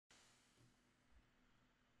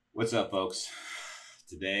What's up, folks?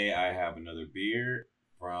 Today I have another beer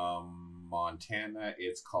from Montana.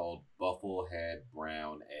 It's called Bufflehead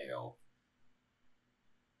Brown Ale.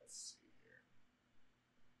 Let's see here.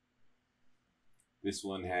 This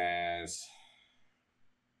one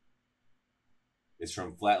it's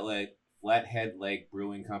from Flathead Lake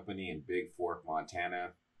Brewing Company in Big Fork, Montana.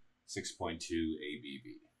 6.2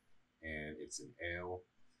 ABV. And it's an ale.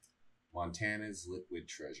 Montana's liquid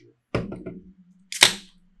treasure.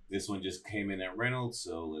 This one just came in at Reynolds,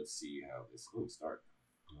 so let's see how this. Oh, it's dark.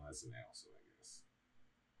 Oh, that's an ale, so I guess.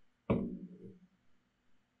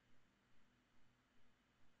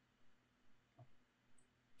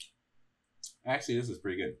 Actually, this is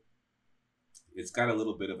pretty good. It's got a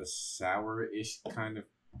little bit of a sour-ish kind of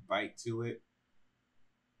bite to it.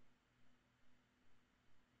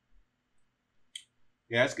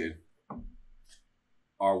 Yeah, that's good.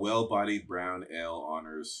 Our well-bodied brown ale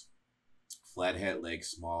honors Flathead Lake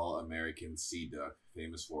small American sea duck,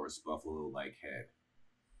 famous for its buffalo-like head.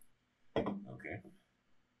 Okay.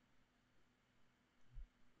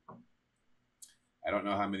 I don't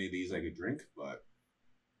know how many of these I could drink, but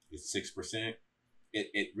it's 6%.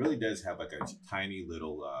 It really does have like a tiny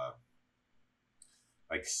little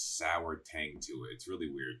like sour tang to it. It's really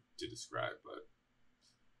weird to describe,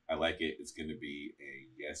 but I like it. It's gonna be a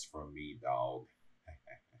yes from me, dog.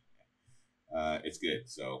 It's good.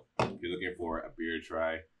 So if you're looking for a beer to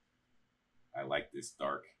try, I like this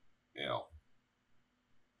dark ale.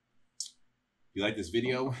 If you like this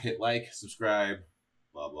video, hit like, subscribe,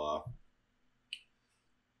 blah blah.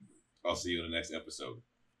 I'll see you in the next episode.